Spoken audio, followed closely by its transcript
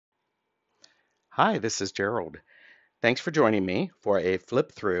Hi, this is Gerald. Thanks for joining me for a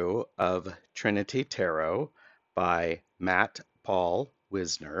flip through of Trinity Tarot by Matt Paul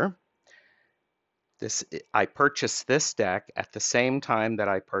Wisner. I purchased this deck at the same time that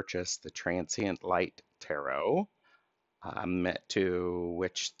I purchased the Transient Light Tarot, to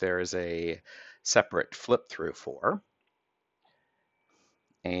which there is a separate flip through for.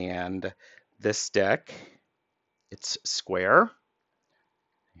 And this deck, it's square.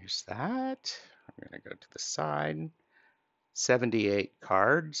 Here's that. I'm going to go to the side. 78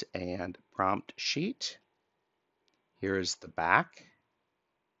 cards and prompt sheet. Here's the back.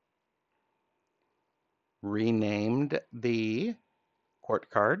 Renamed the court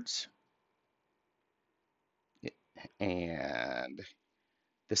cards. And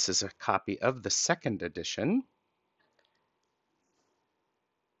this is a copy of the second edition.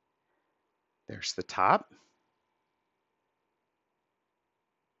 There's the top.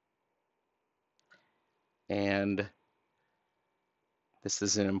 And this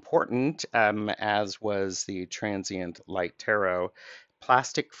is an important, as was the Transient Light Tarot,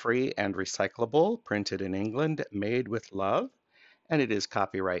 plastic free and recyclable, printed in England, made with love, and it is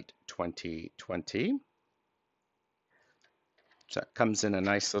copyright 2020. So it comes in a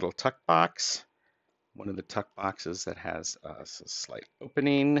nice little tuck box, one of the tuck boxes that has a slight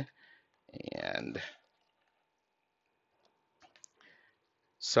opening. And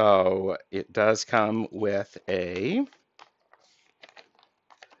so it does come with a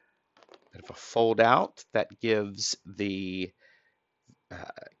bit of a fold out that gives the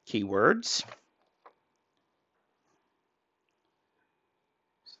keywords.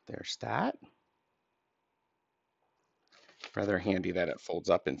 So there's that. Rather handy that it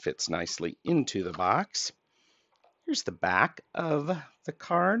folds up and fits nicely into the box. Here's the back of the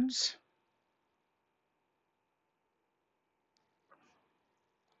cards.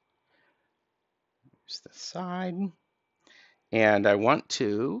 Here's the side. And I want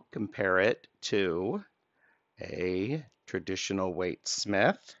to compare it to a traditional weight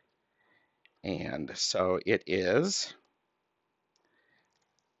smith. And so it is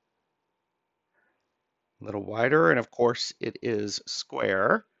a little wider, and of course it is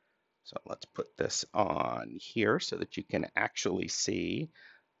square. So let's put this on here so that you can actually see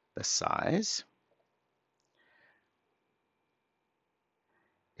the size.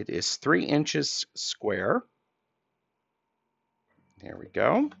 It is 3 inches square. There we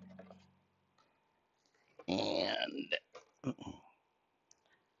go. And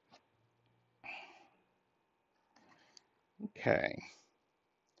okay.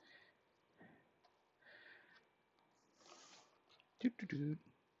 Okay,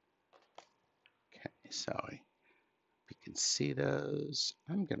 so if you can see those,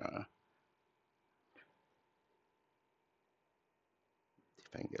 I'm gonna see if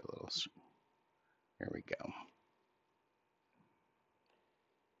I can get a little, there we go.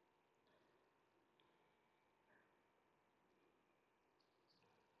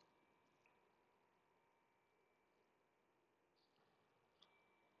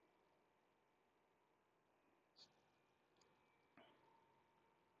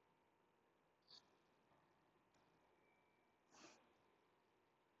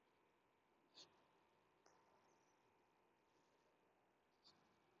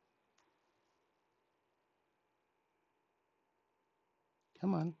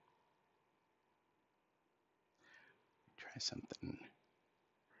 Come on, try something.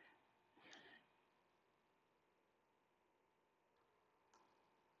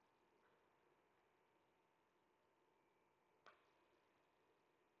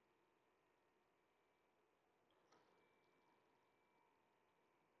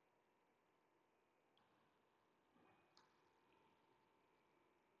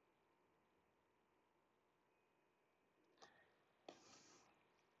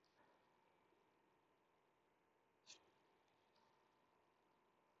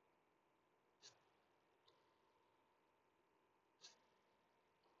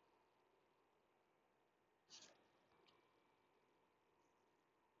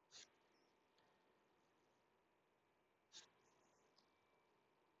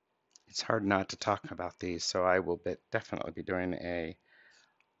 It's hard not to talk about these, so I will definitely be doing a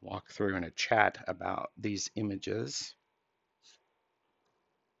walkthrough and a chat about these images.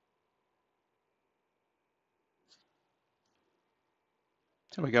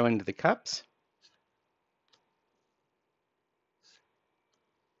 So we go into the cups.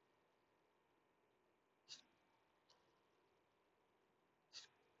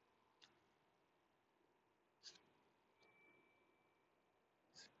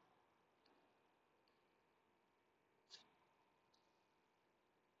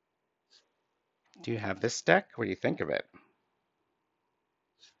 Do you have this deck? What do you think of it?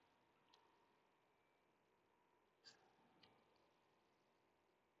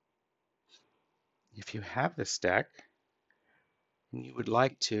 If you have this deck and you would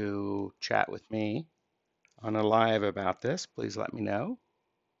like to chat with me on a live about this, please let me know.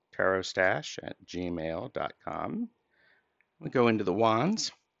 TarotStache@gmail.com. We go into the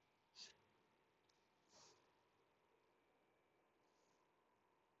wands.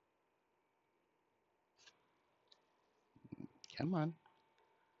 Come on.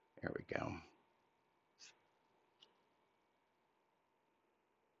 There we go.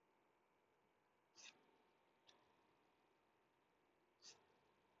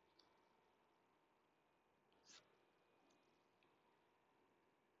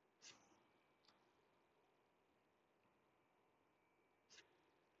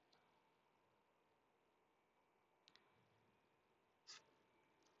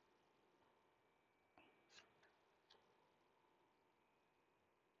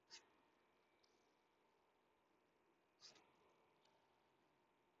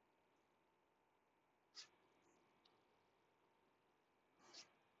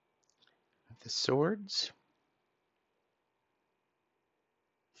 The swords.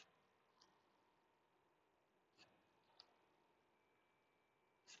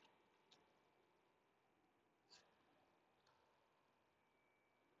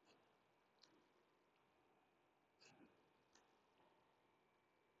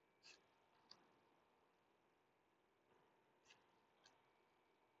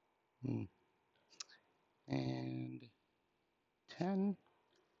 Hmm. And 10.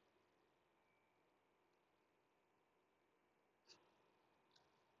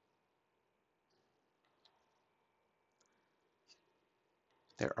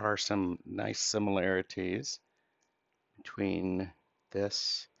 There are some nice similarities between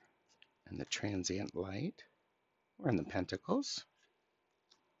this and the transient light. We're in the pentacles.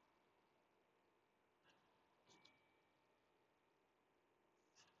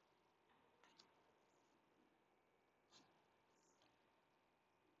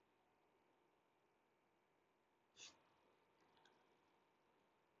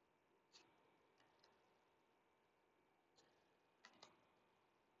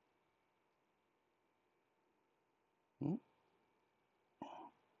 Hmm.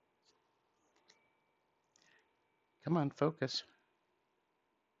 Come on, focus.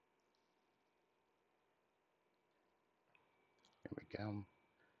 Here we go.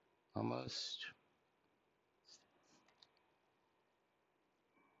 Almost.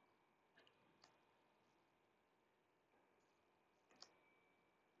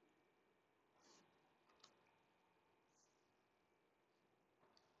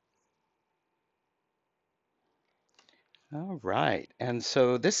 All right. And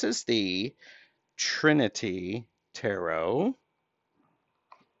so this is the Trinity Tarot.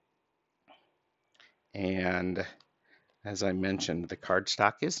 And as I mentioned, the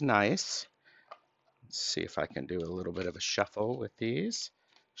cardstock is nice. Let's see if I can do a little bit of a shuffle with these.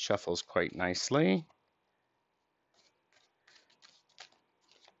 Shuffles quite nicely.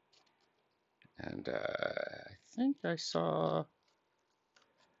 And I think I saw,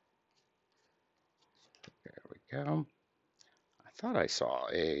 there we go. I thought I saw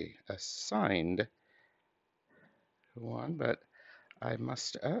a signed one, but I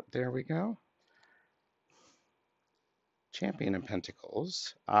must, oh, there we go. Champion of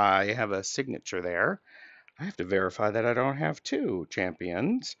Pentacles. I have a signature there. I have to verify that I don't have two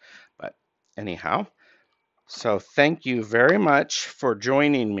champions, but anyhow. So thank you very much for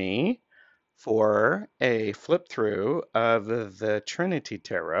joining me for a flip through of the Trinity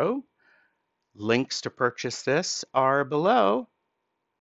Tarot. Links to purchase this are below.